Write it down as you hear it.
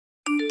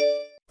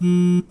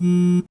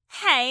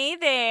Hey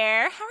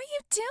there, how are you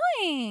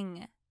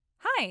doing?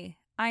 Hi,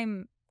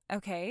 I'm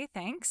okay,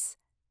 thanks.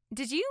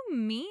 Did you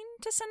mean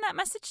to send that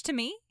message to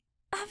me?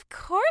 Of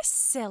course,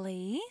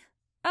 silly.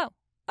 Oh,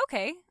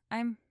 okay,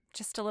 I'm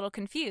just a little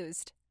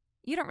confused.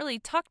 You don't really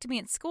talk to me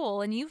at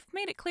school, and you've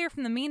made it clear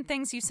from the mean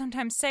things you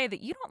sometimes say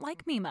that you don't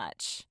like me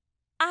much.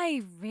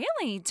 I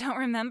really don't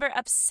remember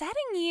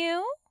upsetting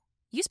you.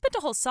 You spent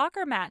a whole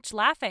soccer match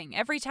laughing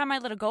every time I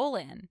let a goal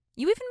in.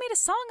 You even made a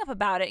song up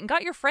about it and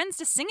got your friends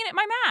to sing it at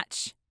my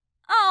match.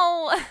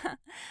 Oh,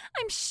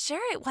 I'm sure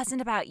it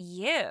wasn't about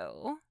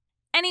you.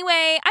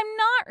 Anyway, I'm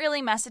not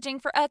really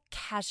messaging for a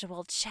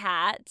casual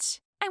chat.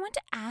 I want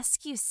to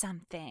ask you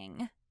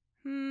something.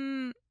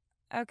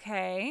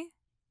 Okay.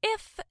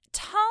 If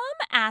Tom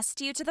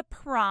asked you to the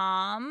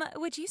prom,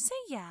 would you say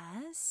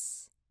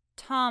yes?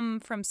 Tom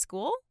from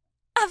school?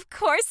 Of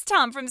course,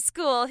 Tom from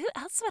school. Who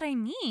else would I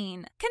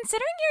mean?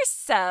 Considering you're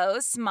so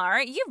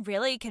smart, you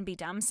really can be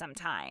dumb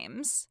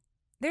sometimes.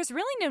 There's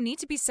really no need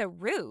to be so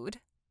rude.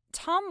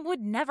 Tom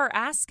would never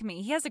ask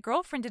me. He has a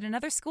girlfriend at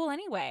another school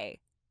anyway.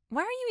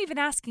 Why are you even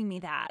asking me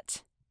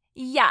that?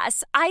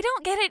 Yes, I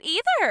don't get it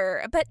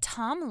either, but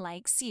Tom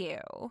likes you.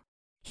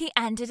 He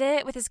ended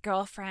it with his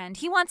girlfriend.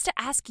 He wants to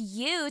ask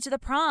you to the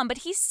prom, but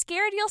he's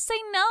scared you'll say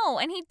no,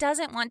 and he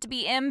doesn't want to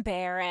be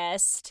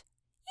embarrassed.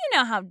 You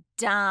know how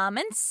dumb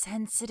and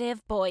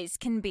sensitive boys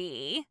can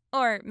be.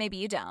 Or maybe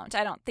you don't.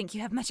 I don't think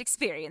you have much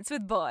experience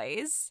with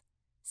boys.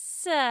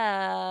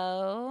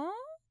 So,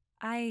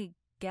 I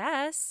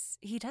guess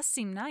he does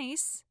seem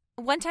nice.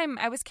 One time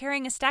I was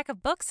carrying a stack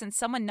of books and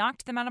someone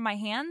knocked them out of my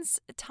hands.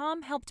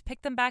 Tom helped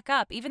pick them back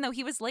up, even though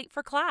he was late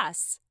for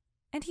class.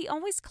 And he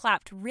always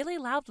clapped really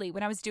loudly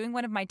when I was doing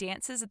one of my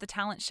dances at the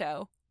talent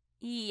show.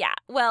 Yeah,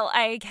 well,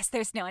 I guess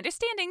there's no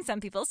understanding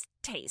some people's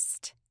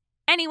taste.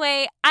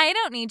 Anyway, I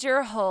don't need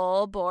your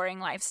whole boring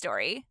life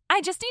story. I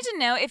just need to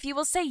know if you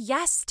will say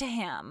yes to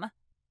him.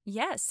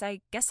 Yes, I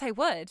guess I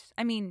would.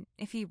 I mean,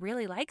 if he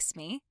really likes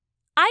me.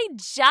 I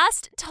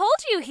just told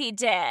you he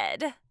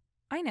did.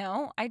 I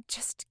know. I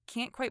just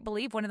can't quite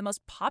believe one of the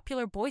most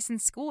popular boys in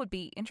school would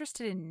be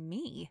interested in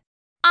me.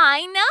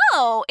 I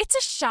know. It's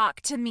a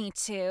shock to me,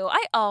 too.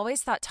 I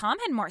always thought Tom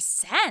had more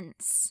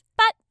sense.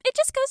 But it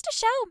just goes to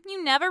show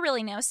you never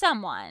really know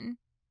someone.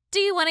 Do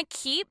you want to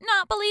keep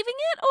not believing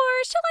it,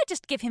 or shall I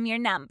just give him your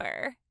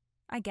number?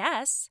 I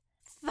guess.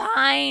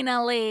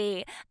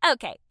 Finally.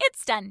 Okay,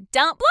 it's done.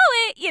 Don't blow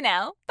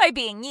it, by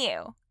being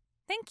you.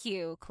 Thank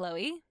you,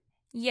 Chloe.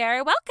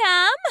 You're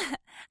welcome,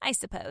 I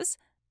suppose.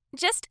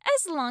 Just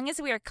as long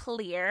as we're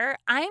clear,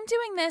 I'm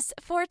doing this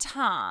for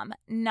Tom,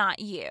 not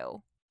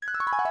you.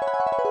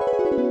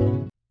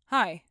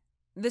 Hi,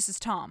 this is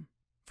Tom,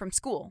 from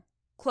school.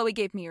 Chloe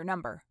gave me your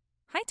number.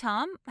 Hi,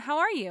 Tom. How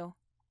are you?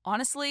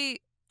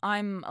 Honestly,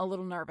 I'm a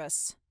little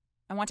nervous.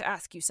 I want to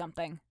ask you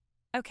something.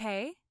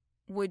 Okay.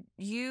 Would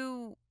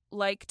you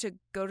like to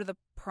go to the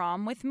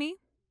prom with me?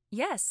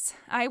 Yes,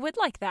 I would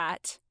like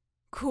that.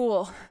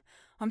 Cool.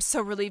 I'm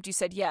so relieved you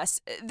said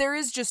yes. There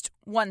is just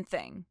one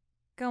thing.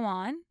 Go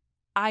on.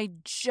 I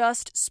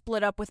just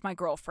split up with my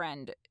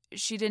girlfriend.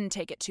 She didn't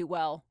take it too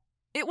well.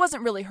 It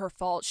wasn't really her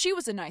fault. She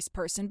was a nice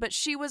person, but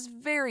she was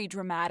very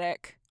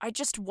dramatic. I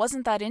just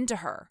wasn't that into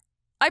her.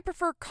 I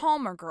prefer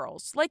calmer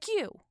girls, like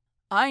you.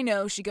 I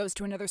know she goes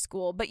to another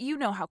school, but you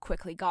know how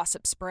quickly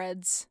gossip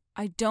spreads.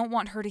 I don't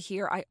want her to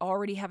hear I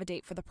already have a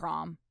date for the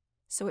prom.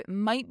 So it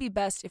might be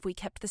best if we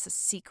kept this a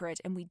secret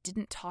and we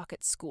didn't talk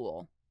at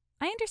school.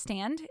 I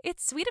understand.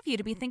 It's sweet of you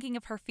to be thinking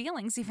of her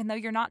feelings even though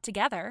you're not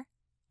together.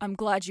 I'm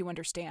glad you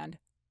understand.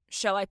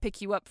 Shall I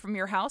pick you up from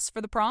your house for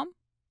the prom?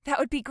 That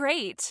would be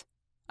great.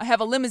 I have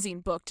a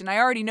limousine booked and I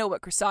already know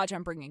what corsage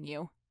I'm bringing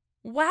you.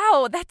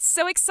 Wow, that's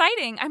so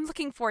exciting. I'm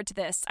looking forward to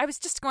this. I was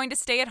just going to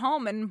stay at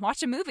home and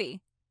watch a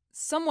movie.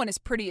 Someone as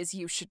pretty as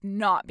you should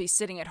not be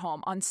sitting at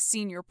home on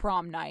senior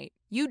prom night.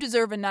 You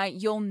deserve a night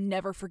you'll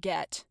never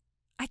forget.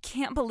 I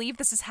can't believe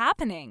this is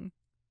happening.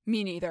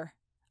 Me neither.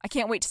 I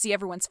can't wait to see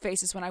everyone's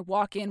faces when I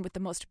walk in with the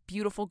most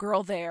beautiful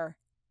girl there.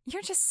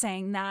 You're just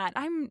saying that.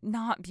 I'm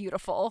not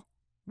beautiful.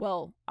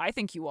 Well, I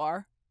think you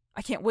are.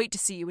 I can't wait to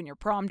see you in your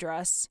prom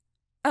dress.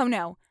 Oh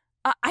no,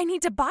 I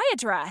need to buy a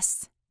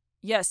dress.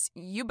 Yes,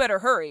 you better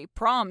hurry.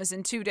 Prom is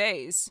in 2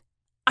 days.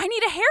 I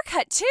need a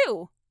haircut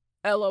too.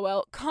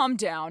 LOL, calm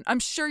down. I'm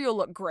sure you'll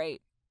look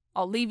great.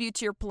 I'll leave you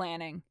to your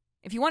planning.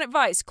 If you want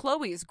advice,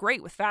 Chloe is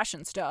great with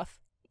fashion stuff.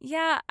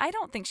 Yeah, I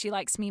don't think she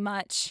likes me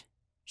much.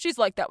 She's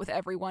like that with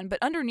everyone, but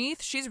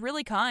underneath, she's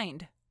really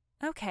kind.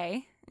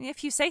 Okay,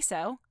 if you say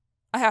so.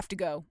 I have to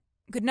go.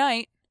 Good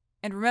night.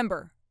 And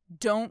remember,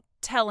 don't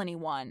tell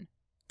anyone.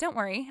 Don't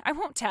worry, I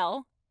won't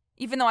tell.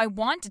 Even though I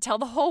want to tell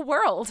the whole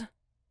world.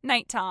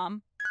 Night,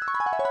 Tom.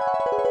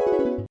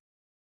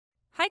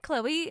 Hi,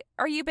 Chloe.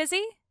 Are you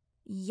busy?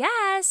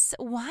 Yes.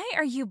 Why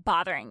are you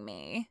bothering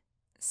me?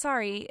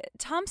 Sorry,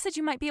 Tom said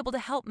you might be able to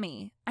help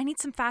me. I need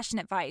some fashion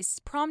advice.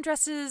 Prom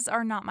dresses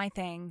are not my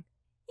thing.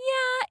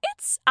 Yeah,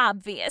 it's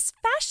obvious.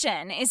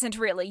 Fashion isn't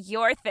really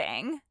your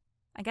thing.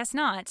 I guess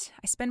not.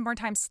 I spend more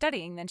time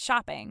studying than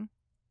shopping.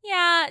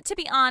 Yeah, to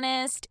be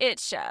honest, it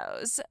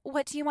shows.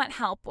 What do you want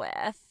help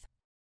with?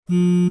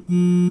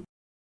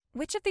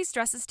 Which of these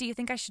dresses do you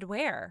think I should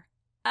wear?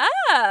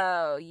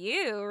 Oh,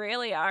 you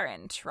really are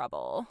in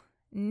trouble.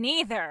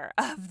 Neither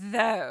of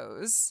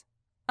those.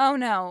 Oh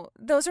no,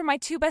 those are my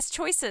two best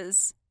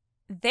choices.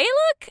 They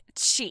look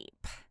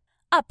cheap.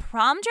 A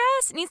prom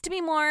dress needs to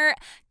be more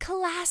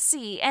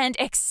classy and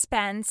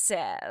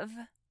expensive.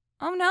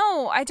 Oh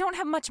no, I don't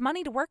have much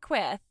money to work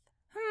with.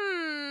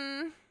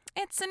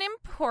 It's an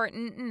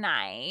important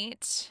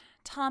night.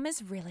 Tom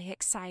is really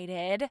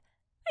excited.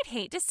 I'd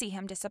hate to see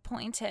him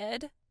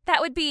disappointed.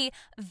 That would be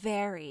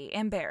very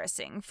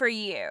embarrassing for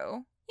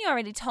you. You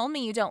already told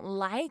me you don't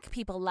like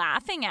people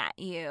laughing at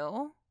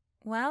you.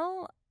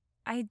 Well,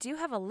 I do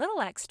have a little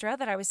extra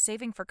that I was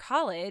saving for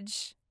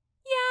college.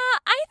 Yeah,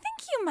 I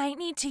think you might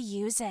need to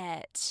use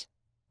it.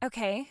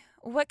 Okay,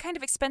 what kind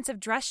of expensive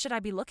dress should I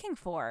be looking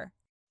for?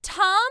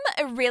 Tom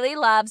really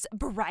loves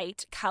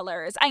bright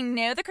colors. I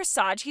know the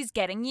corsage he's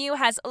getting you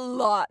has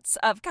lots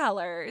of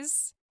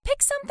colors.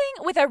 Pick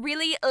something with a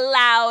really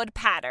loud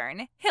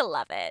pattern. He'll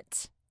love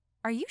it.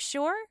 Are you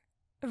sure?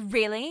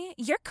 Really?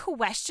 You're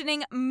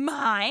questioning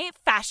my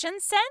fashion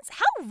sense?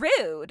 How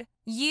rude.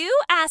 You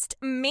asked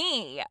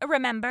me,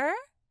 remember?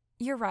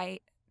 You're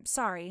right.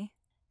 Sorry.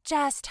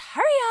 Just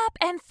hurry up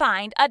and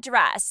find a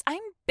dress.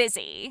 I'm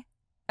busy.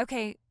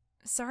 Okay,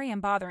 sorry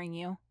I'm bothering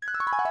you.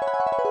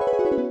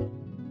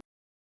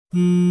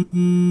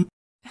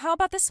 How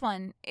about this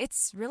one?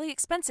 It's really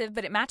expensive,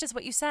 but it matches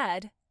what you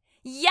said.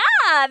 Yeah,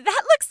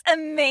 that looks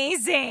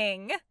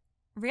amazing.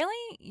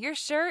 Really? You're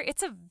sure?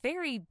 It's a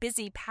very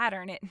busy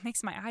pattern. It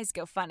makes my eyes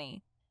go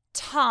funny.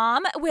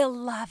 Tom will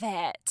love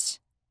it.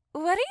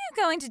 What are you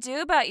going to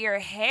do about your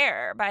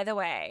hair, by the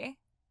way?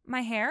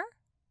 My hair?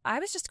 I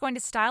was just going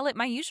to style it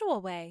my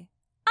usual way.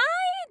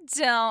 I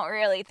don't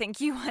really think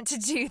you want to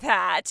do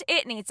that.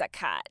 It needs a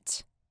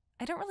cut.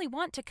 I don't really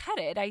want to cut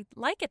it. I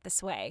like it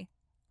this way.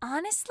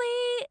 Honestly,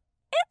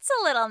 it's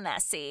a little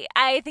messy.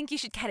 I think you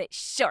should cut it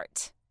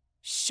short.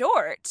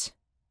 Short?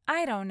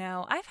 I don't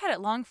know. I've had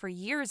it long for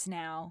years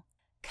now.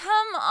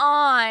 Come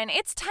on.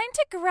 It's time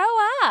to grow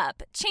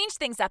up. Change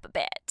things up a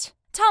bit.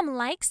 Tom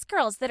likes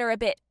girls that are a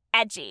bit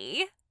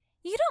edgy.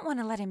 You don't want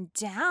to let him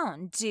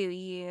down, do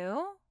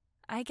you?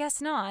 I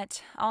guess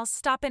not. I'll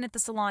stop in at the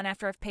salon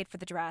after I've paid for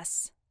the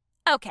dress.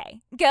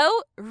 Okay,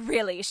 go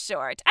really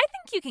short. I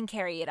think you can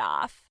carry it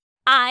off.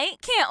 I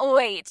can't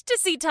wait to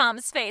see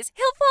Tom's face.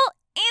 He'll fall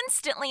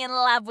instantly in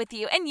love with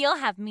you, and you'll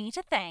have me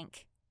to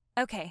thank.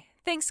 Okay,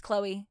 thanks,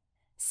 Chloe.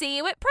 See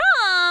you at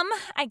prom,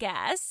 I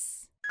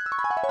guess.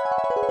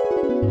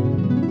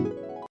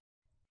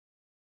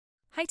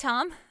 Hi,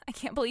 Tom. I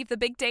can't believe the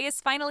big day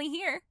is finally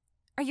here.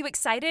 Are you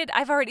excited?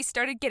 I've already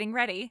started getting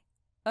ready.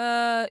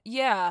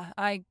 Yeah,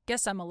 I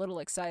guess I'm a little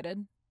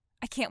excited.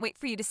 I can't wait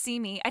for you to see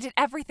me. I did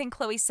everything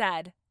Chloe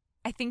said.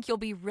 I think you'll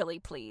be really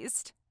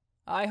pleased.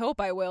 I hope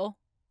I will.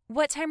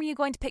 What time are you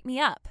going to pick me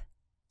up?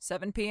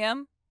 7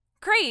 p.m.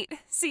 Great!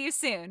 See you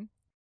soon.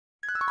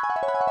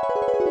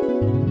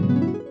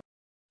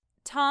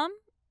 Tom,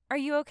 are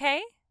you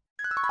okay?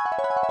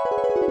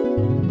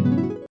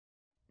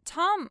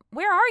 Tom,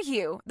 where are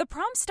you? The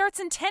prom starts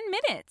in 10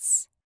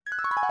 minutes.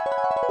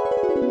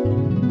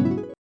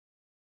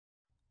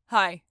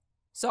 Hi.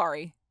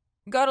 Sorry.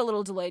 Got a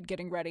little delayed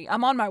getting ready.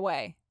 I'm on my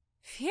way.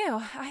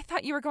 Phew, I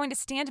thought you were going to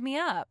stand me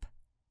up.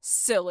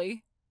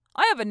 Silly.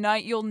 I have a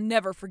night you'll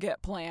never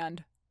forget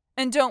planned.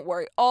 And don't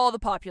worry, all the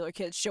popular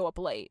kids show up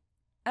late.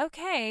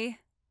 Okay.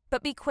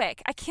 But be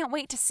quick. I can't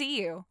wait to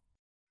see you.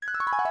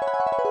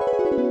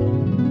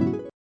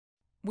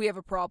 We have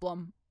a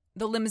problem.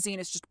 The limousine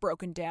is just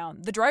broken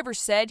down. The driver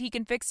said he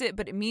can fix it,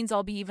 but it means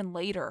I'll be even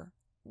later.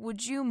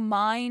 Would you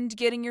mind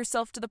getting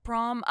yourself to the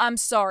prom? I'm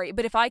sorry,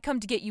 but if I come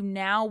to get you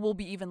now, we'll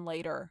be even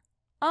later.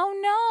 Oh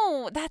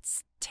no,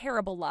 that's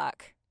terrible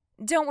luck.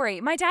 Don't worry,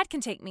 my dad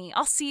can take me.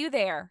 I'll see you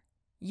there.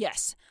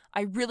 Yes,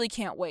 I really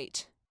can't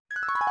wait.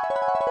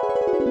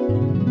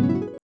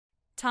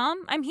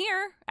 Tom, I'm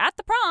here, at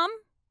the prom.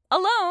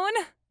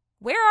 Alone.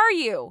 Where are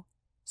you?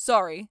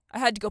 Sorry, I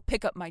had to go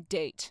pick up my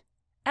date.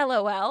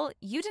 LOL,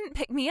 you didn't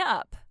pick me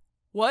up.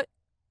 What?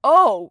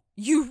 Oh,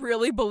 you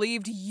really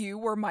believed you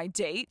were my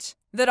date?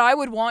 That I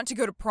would want to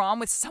go to prom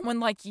with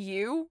someone like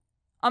you?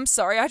 I'm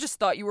sorry, I just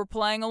thought you were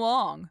playing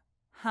along.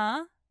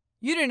 Huh?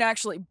 You didn't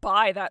actually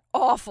buy that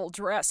awful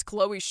dress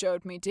Chloe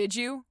showed me, did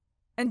you?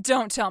 And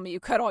don't tell me you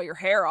cut all your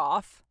hair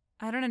off.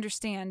 I don't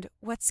understand.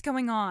 What's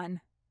going on?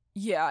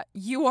 Yeah,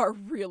 you are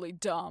really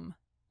dumb.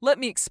 Let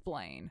me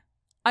explain.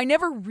 I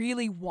never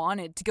really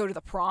wanted to go to the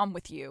prom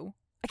with you.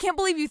 I can't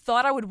believe you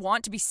thought I would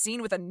want to be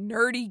seen with a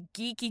nerdy,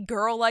 geeky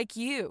girl like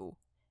you.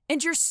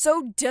 And you're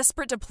so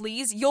desperate to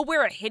please, you'll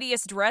wear a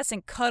hideous dress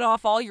and cut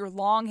off all your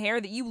long hair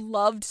that you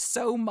loved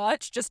so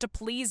much just to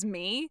please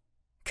me?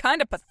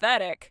 Kinda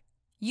pathetic.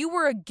 You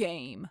were a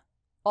game.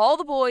 All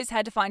the boys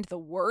had to find the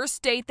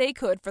worst date they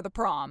could for the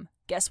prom.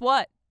 Guess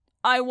what?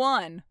 I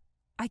won.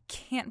 I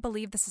can't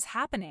believe this is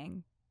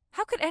happening.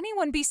 How could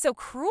anyone be so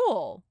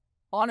cruel?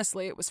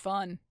 Honestly, it was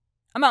fun.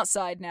 I'm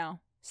outside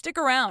now. Stick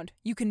around.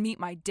 You can meet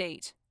my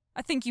date.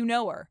 I think you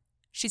know her.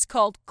 She's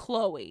called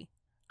Chloe.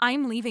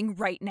 I'm leaving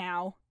right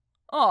now.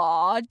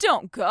 Aw,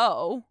 don't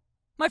go.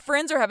 My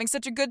friends are having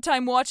such a good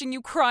time watching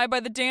you cry by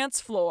the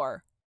dance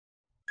floor.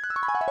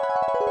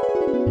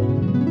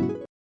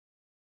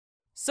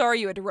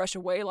 Sorry you had to rush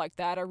away like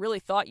that. I really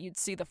thought you'd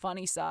see the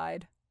funny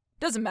side.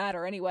 Doesn't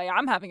matter anyway,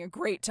 I'm having a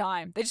great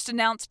time. They just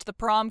announced the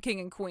prom king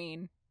and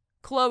queen.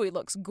 Chloe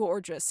looks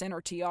gorgeous in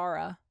her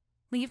tiara.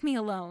 Leave me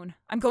alone.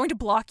 I'm going to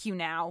block you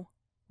now.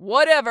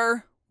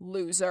 Whatever,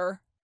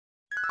 loser.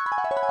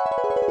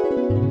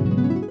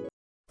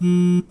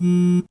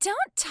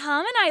 Don't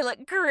Tom and I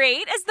look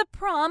great as the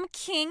prom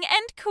king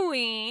and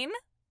queen?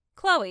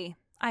 Chloe,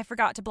 I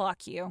forgot to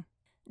block you.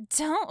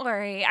 Don't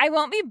worry, I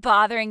won't be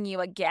bothering you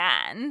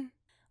again.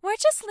 We're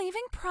just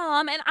leaving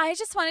prom, and I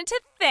just wanted to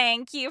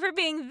thank you for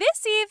being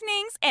this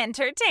evening's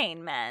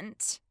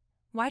entertainment.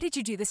 Why did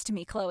you do this to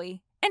me,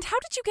 Chloe? And how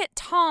did you get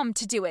Tom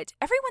to do it?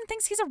 Everyone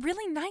thinks he's a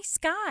really nice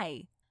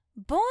guy.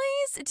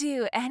 Boys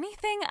do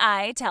anything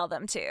I tell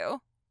them to.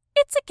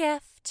 It's a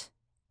gift.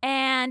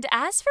 And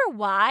as for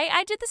why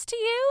I did this to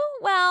you,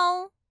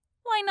 well,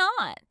 why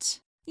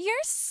not? You're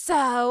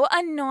so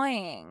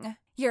annoying.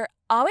 You're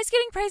always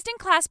getting praised in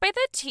class by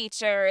the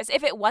teachers.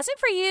 If it wasn't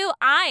for you,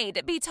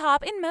 I'd be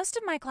top in most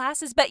of my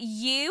classes, but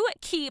you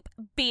keep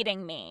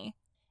beating me.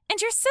 And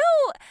you're so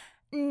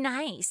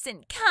nice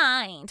and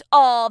kind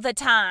all the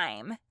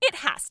time. It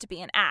has to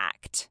be an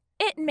act.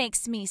 It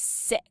makes me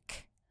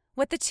sick.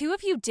 What the two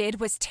of you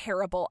did was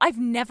terrible. I've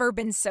never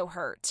been so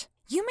hurt.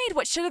 You made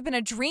what should have been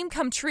a dream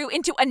come true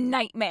into a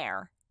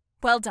nightmare.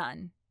 Well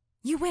done.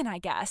 You win, I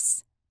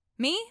guess.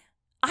 Me?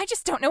 I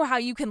just don't know how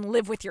you can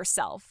live with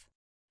yourself.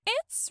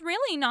 It's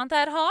really not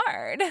that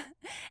hard.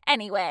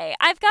 Anyway,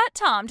 I've got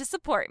Tom to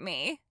support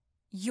me.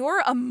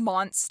 You're a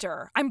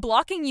monster. I'm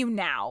blocking you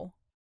now.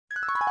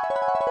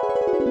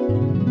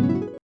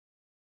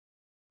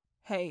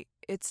 Hey,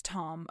 it's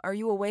Tom. Are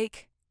you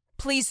awake?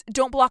 Please,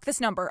 don't block this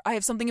number. I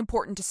have something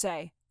important to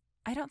say.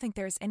 I don't think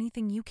there's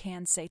anything you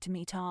can say to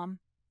me, Tom.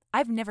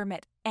 I've never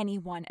met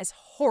anyone as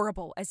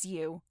horrible as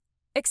you.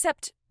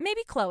 Except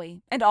maybe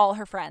Chloe and all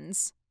her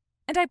friends.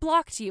 And I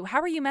blocked you. How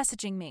are you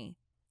messaging me?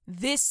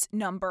 This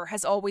number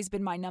has always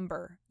been my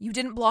number. You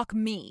didn't block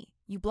me.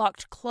 You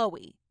blocked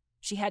Chloe.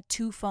 She had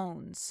 2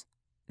 phones.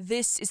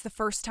 This is the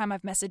first time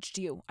I've messaged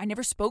you. I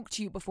never spoke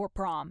to you before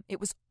prom.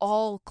 It was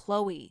all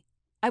Chloe.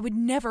 I would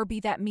never be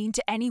that mean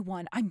to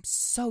anyone. I'm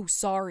so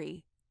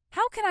sorry.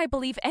 How can I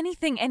believe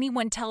anything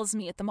anyone tells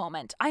me at the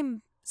moment?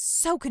 I'm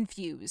so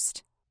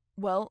confused.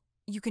 Well,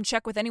 you can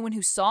check with anyone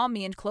who saw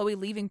me and Chloe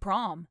leaving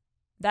prom.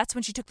 That's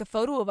when she took the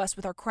photo of us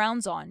with our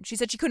crowns on. She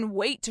said she couldn't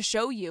wait to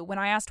show you. When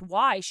I asked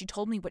why, she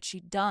told me what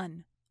she'd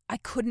done. I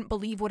couldn't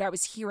believe what I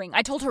was hearing.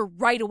 I told her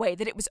right away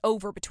that it was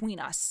over between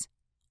us.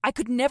 I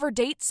could never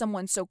date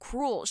someone so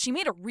cruel. She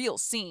made a real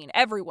scene.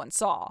 Everyone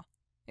saw.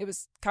 It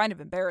was kind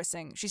of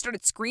embarrassing. She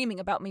started screaming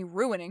about me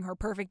ruining her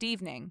perfect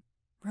evening.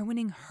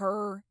 Ruining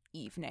her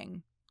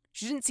evening.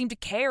 She didn't seem to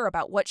care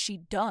about what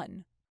she'd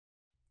done.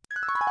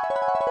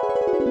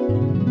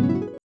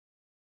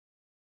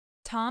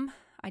 Tom,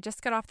 I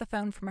just got off the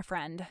phone from a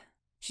friend.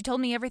 She told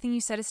me everything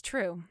you said is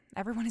true.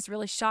 Everyone is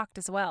really shocked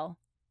as well.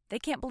 They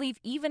can't believe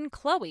even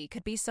Chloe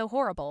could be so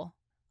horrible.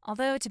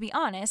 Although, to be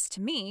honest,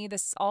 to me,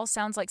 this all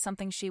sounds like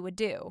something she would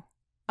do.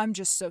 I'm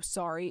just so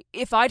sorry.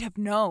 If I'd have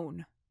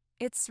known.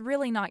 It's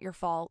really not your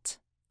fault.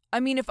 I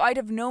mean, if I'd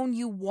have known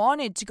you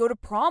wanted to go to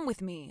prom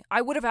with me,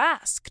 I would have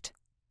asked.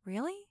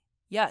 Really?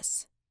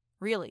 Yes,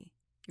 really.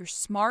 You're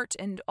smart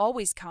and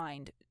always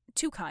kind.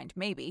 Too kind,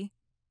 maybe.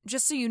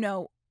 Just so you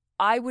know,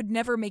 I would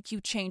never make you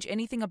change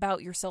anything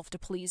about yourself to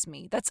please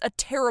me. That's a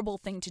terrible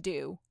thing to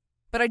do.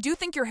 But I do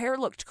think your hair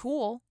looked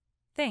cool.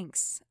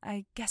 Thanks.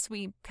 I guess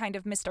we kind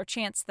of missed our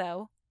chance,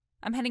 though.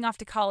 I'm heading off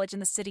to college in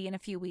the city in a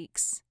few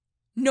weeks.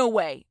 No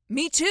way.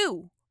 Me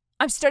too.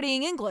 I'm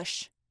studying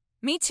English.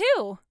 Me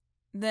too.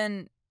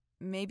 Then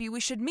maybe we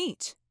should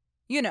meet.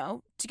 You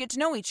know, to get to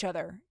know each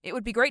other. It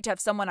would be great to have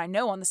someone I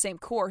know on the same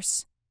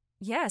course.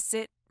 Yes,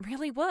 it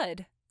really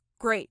would.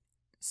 Great.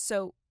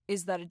 So,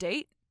 is that a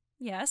date?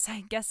 Yes,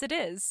 I guess it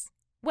is.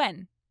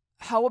 When?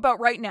 How about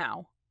right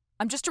now?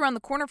 I'm just around the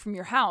corner from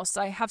your house.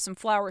 I have some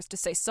flowers to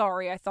say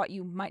sorry. I thought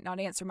you might not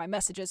answer my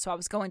messages, so I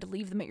was going to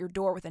leave them at your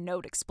door with a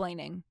note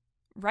explaining.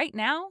 Right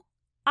now?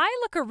 I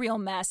look a real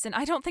mess, and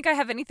I don't think I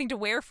have anything to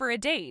wear for a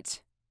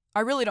date. I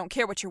really don't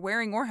care what you're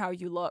wearing or how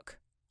you look.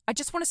 I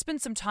just want to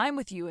spend some time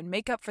with you and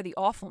make up for the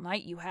awful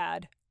night you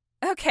had.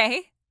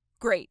 Okay.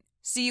 Great.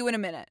 See you in a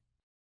minute.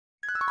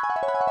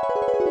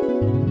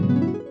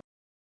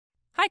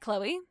 Hi,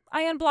 Chloe.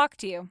 I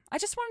unblocked you. I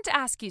just wanted to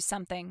ask you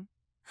something.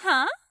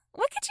 Huh?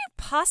 What could you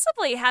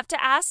possibly have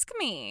to ask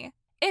me?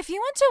 If you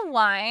want to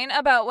whine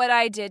about what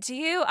I did to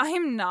you,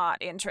 I'm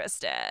not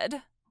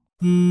interested.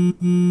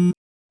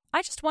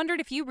 I just wondered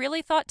if you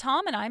really thought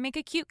Tom and I make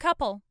a cute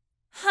couple.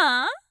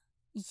 Huh?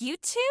 You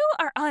two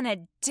are on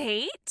a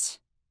date?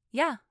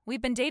 Yeah,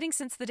 we've been dating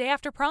since the day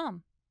after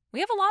prom. We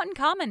have a lot in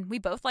common. We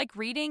both like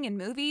reading and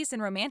movies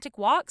and romantic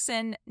walks,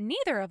 and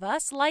neither of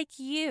us like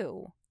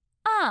you.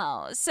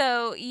 Oh,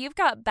 so you've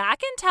got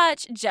back in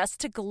touch just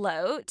to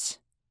gloat?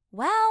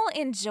 Well,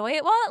 enjoy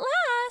it while it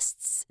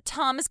lasts.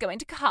 Tom is going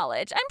to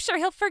college. I'm sure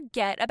he'll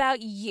forget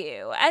about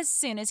you as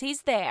soon as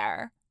he's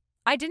there.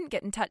 I didn't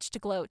get in touch to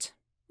gloat.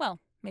 Well,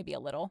 maybe a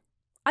little.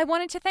 I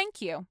wanted to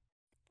thank you.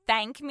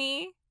 Thank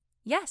me?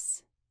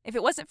 Yes. If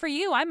it wasn't for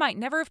you, I might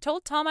never have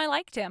told Tom I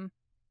liked him.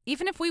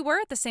 Even if we were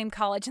at the same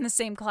college in the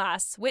same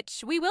class,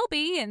 which we will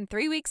be in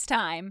 3 weeks'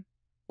 time.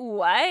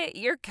 What?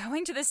 You're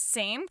going to the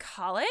same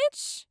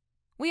college?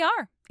 We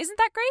are. Isn't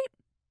that great?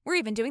 We're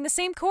even doing the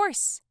same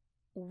course.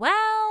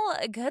 Well,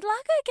 good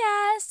luck, I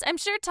guess. I'm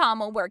sure Tom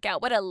will work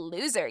out what a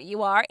loser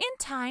you are in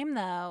time,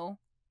 though.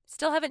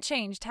 Still haven't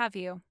changed, have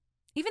you?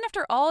 Even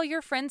after all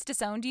your friends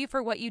disowned you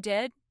for what you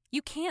did,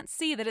 you can't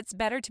see that it's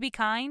better to be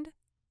kind?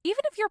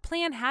 Even if your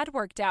plan had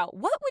worked out,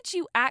 what would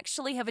you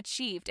actually have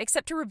achieved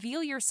except to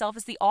reveal yourself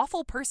as the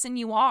awful person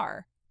you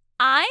are?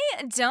 I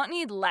don't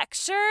need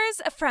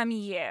lectures from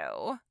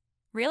you.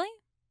 Really?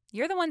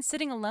 You're the one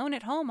sitting alone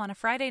at home on a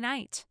Friday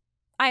night.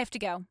 I have to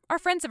go. Our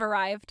friends have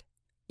arrived.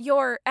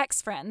 Your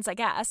ex-friends, I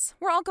guess.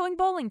 We're all going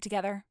bowling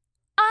together.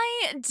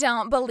 I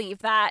don't believe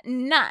that.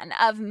 None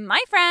of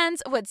my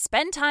friends would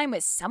spend time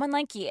with someone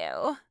like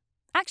you.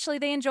 Actually,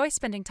 they enjoy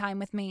spending time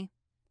with me.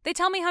 They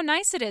tell me how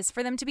nice it is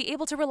for them to be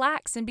able to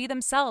relax and be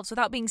themselves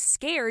without being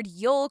scared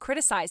you'll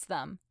criticize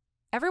them.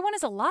 Everyone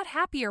is a lot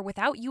happier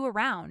without you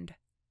around.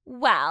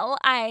 Well,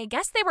 I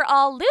guess they were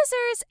all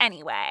losers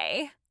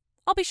anyway.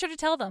 I'll be sure to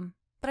tell them,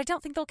 but I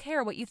don't think they'll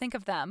care what you think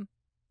of them.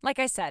 Like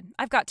I said,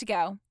 I've got to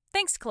go.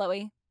 Thanks,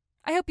 Chloe.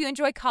 I hope you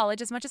enjoy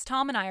college as much as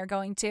Tom and I are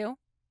going to.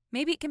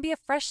 Maybe it can be a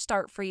fresh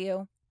start for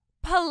you.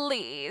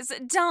 Please,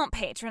 don't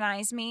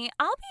patronize me.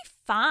 I'll be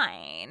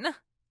fine.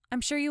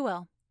 I'm sure you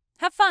will.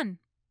 Have fun.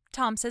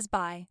 Tom says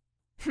bye.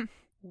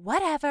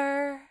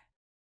 Whatever.